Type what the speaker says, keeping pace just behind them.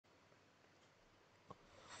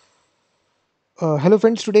Hello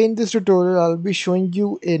friends, today in this tutorial I'll be showing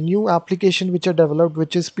you a new application which I developed,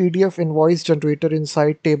 which is PDF invoice generator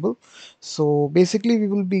inside table. So basically we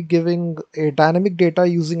will be giving a dynamic data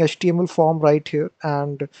using HTML form right here,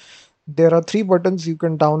 and there are three buttons. You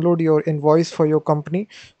can download your invoice for your company.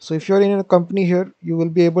 So if you're in a company here, you will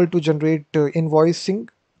be able to generate invoicing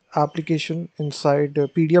application inside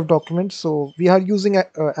PDF documents. So we are using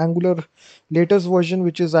Angular latest version,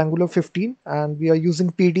 which is Angular 15, and we are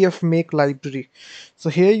using PDF make library. So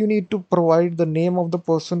here you need to provide the name of the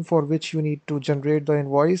person for which you need to generate the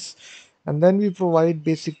invoice, and then we provide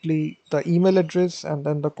basically the email address and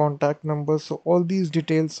then the contact number. So all these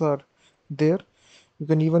details are there. You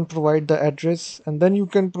can even provide the address, and then you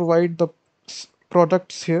can provide the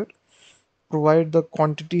products here, provide the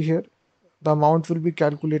quantity here. The amount will be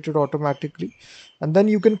calculated automatically, and then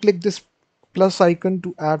you can click this plus icon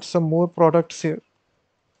to add some more products here.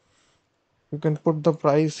 You can put the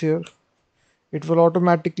price here. It will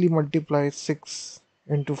automatically multiply 6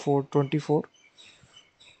 into 4 24,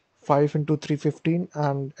 5 into 3 15,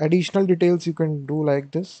 and additional details you can do like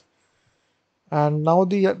this. And now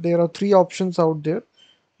there are three options out there.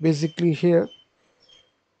 Basically here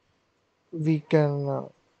we can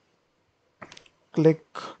click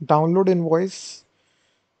download invoice,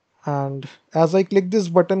 and as I click this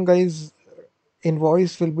button, guys,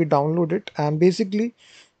 invoice will be downloaded, and basically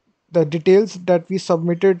the details that we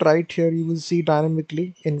submitted right here, you will see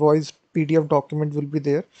dynamically invoice PDF document will be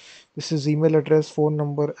there. This is email address, phone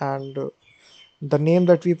number, and the name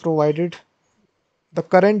that we provided. The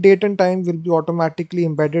current date and time will be automatically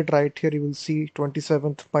embedded right here. You will see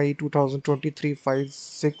 27th May 2023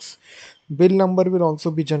 5/6. Bill number will also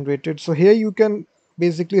be generated. So here you can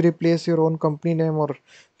basically replace your own company name or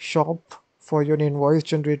shop for your invoice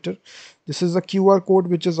generator. This is a QR code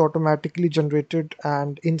which is automatically generated,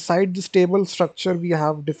 and inside this table structure we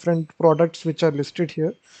have different products which are listed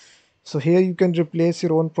here. So here you can replace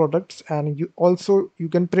your own products, and you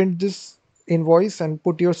can print this invoice and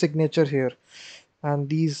put your signature here. And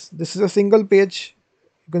this is a single page.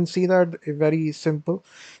 You can see that very simple.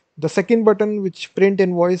 The second button, which print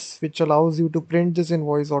invoice, which allows you to print this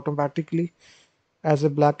invoice automatically as a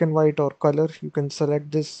black and white or color. You can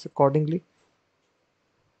select this accordingly.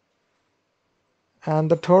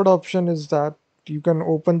 And the third option is that you can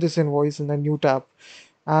open this invoice in a new tab.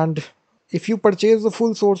 And if you purchase the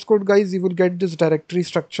full source code, guys, you will get this directory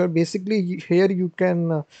structure. Basically here you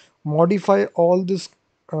can modify all this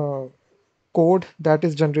uh, code that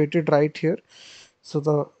is generated right here. So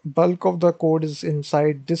the bulk of the code is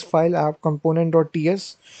inside this file, app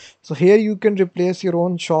component.ts. So here you can replace your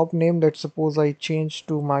own shop name. Let's suppose I change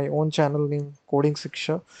to my own channel name, Coding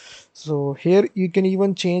Shiksha. So here you can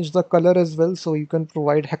even change the color as well. So you can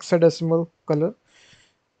provide hexadecimal color.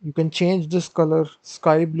 You can change this color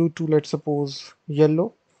sky blue to, let's suppose,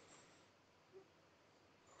 yellow.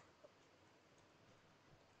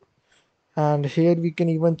 And here we can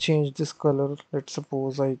even change this color. Let's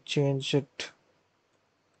suppose I change it.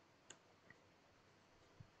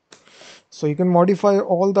 So you can modify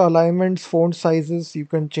all the alignments, font sizes. You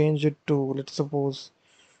can change it to, let's suppose,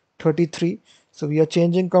 33. So we are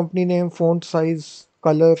changing company name, font size,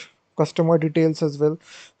 color, customer details as well.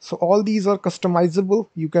 So all these are customizable.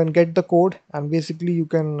 You can get the code, and basically you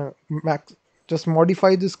can just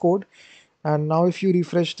modify this code. And now if you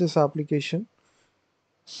refresh this application,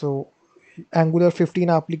 so Angular 15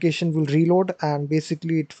 application will reload, and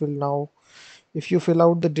basically it will now, if you fill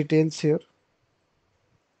out the details here,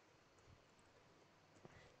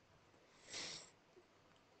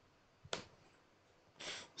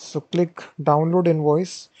 so click download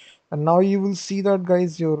invoice, and now you will see that,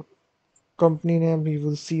 guys, your company name, you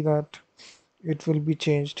will see that it will be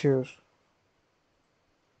changed here.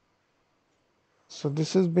 So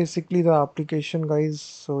this is basically the application, guys.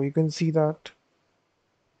 So you can see that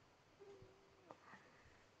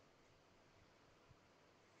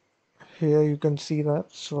here, you can see that.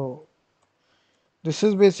 So this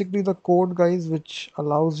is basically the code, guys, which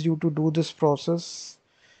allows you to do this process.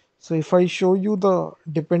 So if I show you the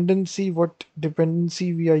dependency, what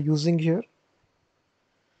dependency we are using here,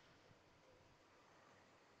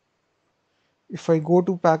 if I go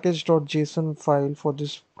to package.json file for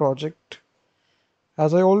this project,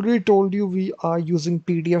 as I already told you, we are using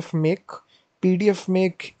PDF Make. PDF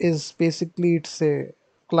Make is basically, it's a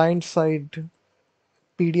client side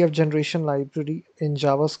PDF generation library in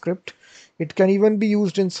JavaScript. It can even be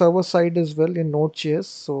used in server side as well in Node.js.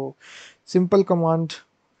 So simple command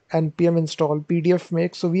npm install PDF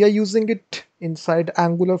Make. So we are using it inside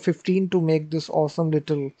Angular 15 to make this awesome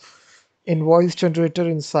little invoice generator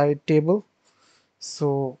inside table.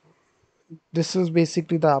 So this is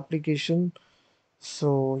basically the application.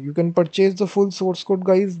 So you can purchase the full source code,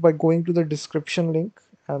 guys, by going to the description link.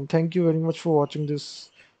 And thank you very much for watching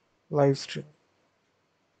this live stream.